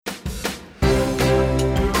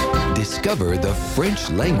Discover the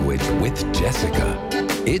French language with Jessica.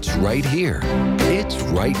 It's right here. It's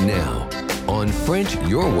right now on French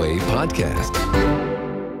Your Way podcast.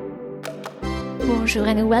 Bonjour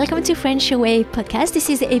and welcome to French Your Way podcast.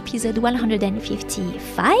 This is episode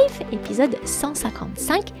 155, episode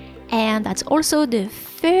 155, and that's also the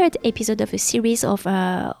third episode of a series of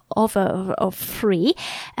three,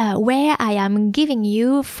 where I am giving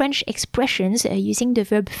you French expressions using the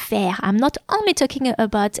verb faire. I'm not only talking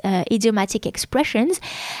about idiomatic expressions,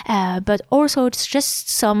 but also it's just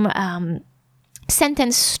some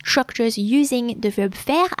sentence structures using the verb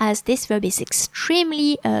faire, as this verb is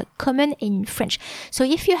extremely common in French. So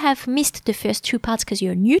if you have missed the first two parts because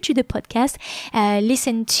you're new to the podcast,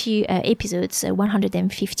 listen to episodes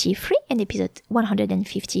 153 and episode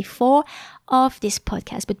 154 of this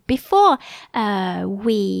podcast. But before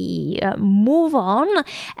we move on,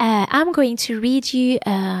 I'm going to read you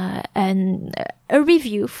a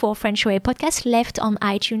review for French Your Way podcast left on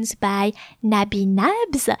iTunes by Nabi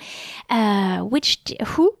Nabs,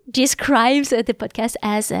 who describes the podcast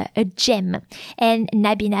as a gem. And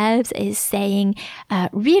Nabi Nabs is saying,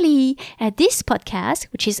 really, this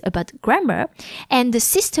podcast, which is about grammar, and the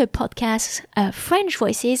sister podcast, French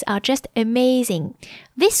Voices, are just amazing.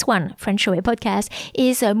 This one, French Your Way podcast,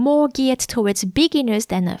 is more geared towards beginners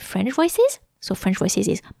than French Voices. So French Voices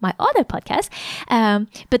is my other podcast.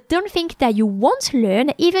 But don't think that you won't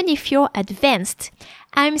learn even if you're advanced.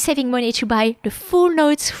 I'm saving money to buy the full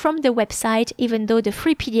notes from the website, even though the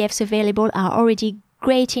free PDFs available are already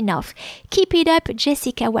great enough. Keep it up,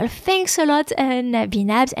 Jessica. Well, thanks a lot, Nabi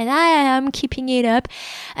Nabs, and I am keeping it up.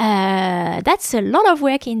 That's a lot of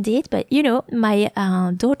work indeed, but you know, my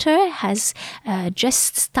daughter has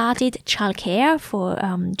just started childcare for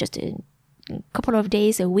just a couple of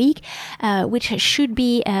days a week, which should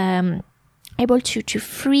be able to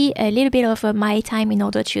free a little bit of my time in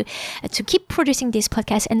order to keep producing this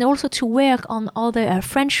podcast and also to work on other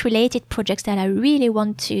French related projects that I really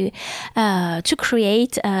want to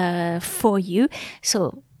create for you.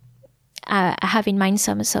 So I have in mind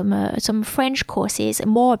some French courses,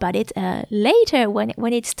 more about it later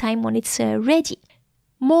when it's time, when it's ready.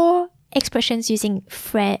 More expressions using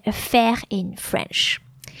faire in French.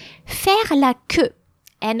 Faire la queue.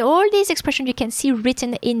 And all these expressions you can see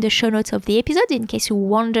written in the show notes of the episode in case you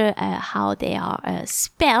wonder how they are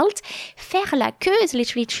spelled. Faire la queue is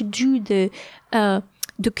literally to do the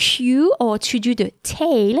queue or to do the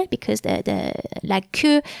tail, because the la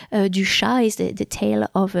queue du chat is the tail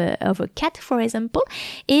of a cat, for example,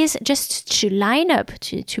 is just to line up,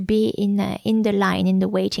 to be in the line, in the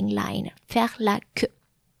waiting line. Faire la queue.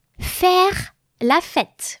 Faire la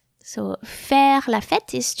fête. So, faire la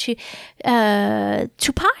fête is to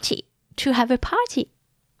party, to have a party.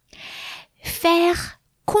 Faire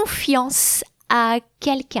confiance à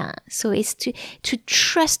quelqu'un. So, it's to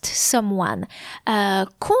trust someone.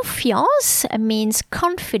 Confiance means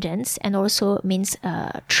confidence and also means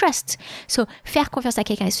trust. So, faire confiance à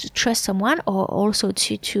quelqu'un is to trust someone, or also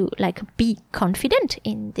to be confident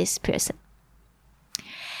in this person.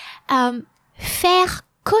 Faire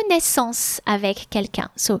connaissance avec quelqu'un.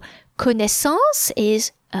 So, connaissance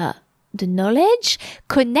is the knowledge.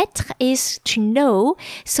 Connaître is to know.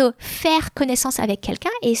 So, faire connaissance avec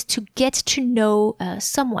quelqu'un is to get to know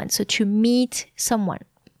someone. So, to meet someone.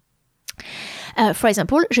 For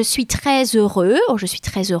example, je suis très heureux ou je suis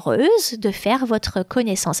très heureuse de faire votre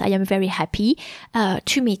connaissance. I am very happy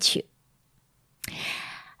to meet you.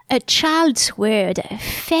 A child's word,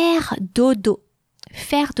 faire dodo.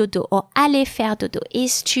 Faire dodo or aller faire dodo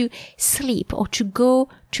is to sleep or to go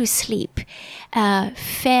to sleep.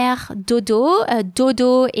 Faire dodo,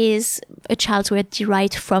 dodo is a child's word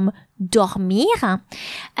derived from dormir.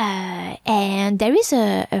 And there is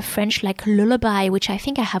a French lullaby, which I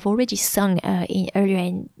think I have already sung earlier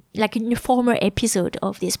in a former episode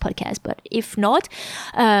of this podcast. But if not,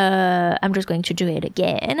 I'm just going to do it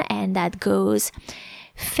again. And that goes...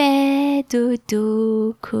 Fais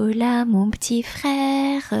dodo, cola mon petit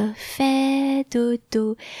frère, fais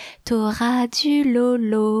dodo, t'auras du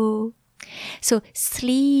lolo. So,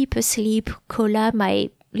 sleep, asleep, cola, my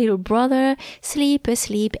little brother, sleep,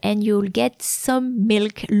 asleep, and you'll get some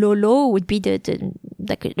milk. Lolo would be the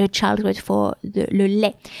child word for le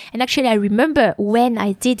lait. And actually, I remember when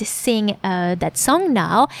I did sing that song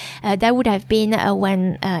now, that would have been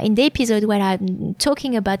when in the episode where I'm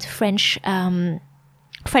talking about French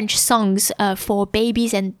songs for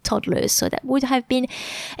babies and toddlers. So that would have been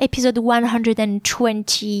episode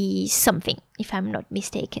 120 something, if I'm not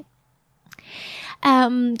mistaken.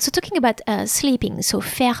 So talking about sleeping, so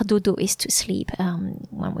faire dodo is to sleep.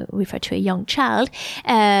 When we refer to a young child,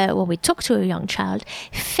 when we talk to a young child,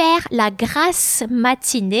 faire la grasse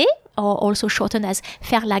matinée, or also shortened as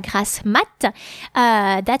faire la grasse mat,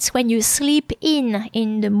 that's when you sleep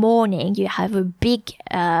in the morning. You have a big,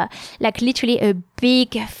 like literally a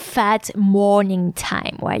big fat morning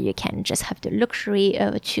time where you can just have the luxury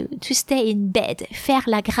to stay in bed. Faire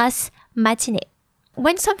la grasse matinée.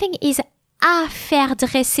 When something is à faire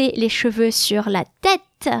dresser les cheveux sur la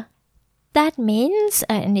tête, that means,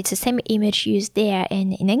 and it's the same image used there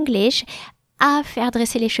in English, à faire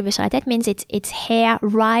dresser les cheveux sur la tête means it's hair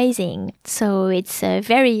rising. So it's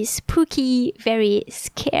very spooky, very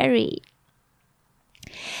scary.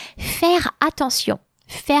 Faire attention.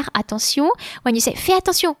 Faire attention, when you say fais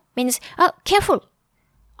attention, means, oh, careful.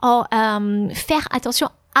 Or faire attention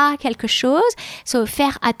à quelque chose. So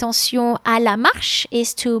faire attention à la marche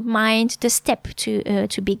is to mind the step,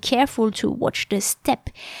 to be careful, to watch the step.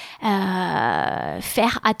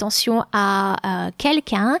 Faire attention à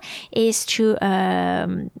quelqu'un is to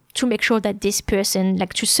make sure that this person,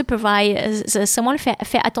 like to supervise someone, faire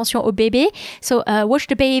attention au bébé. So watch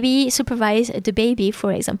the baby, supervise the baby,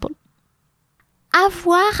 for example.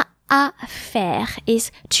 Avoir à faire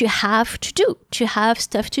is to have to do, to have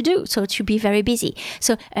stuff to do, so to be very busy.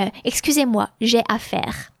 So, excusez-moi, j'ai à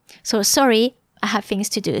faire. So, sorry, I have things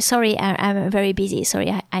to do. Sorry, I'm very busy.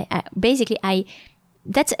 Sorry,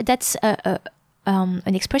 that's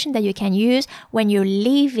an expression that you can use when you're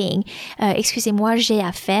leaving. Excusez-moi, j'ai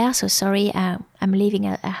à faire. So, sorry, I'm leaving.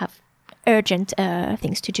 I have urgent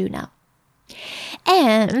things to do now.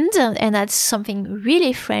 And that's something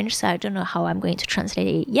really French, so I don't know how I'm going to translate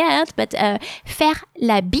it yet, but faire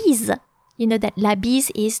la bise. You know that la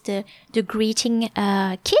bise is the greeting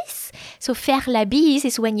kiss. So faire la bise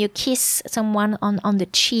is when you kiss someone on the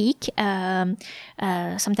cheek,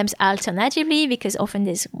 sometimes alternatively, because often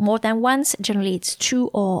there's more than once. Generally it's 2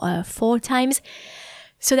 or 4 times.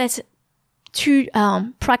 So that's to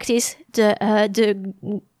practice the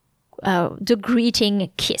greeting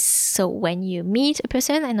kiss. So when you meet a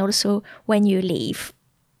person and also when you leave.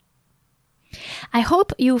 I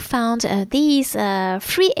hope you found these 3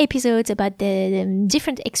 episodes about the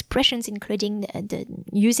different expressions, including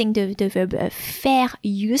using the verb faire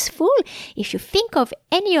useful. If you think of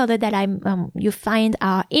any other that you find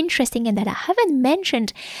are interesting and that I haven't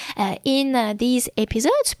mentioned in these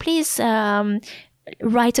episodes, please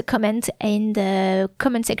write a comment in the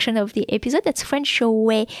comment section of the episode. That's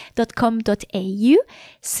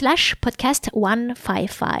frenchyourway.com.au/podcast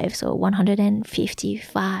 155. So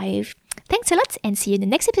 155. Thanks a lot and see you in the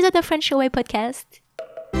next episode of French Your Way podcast.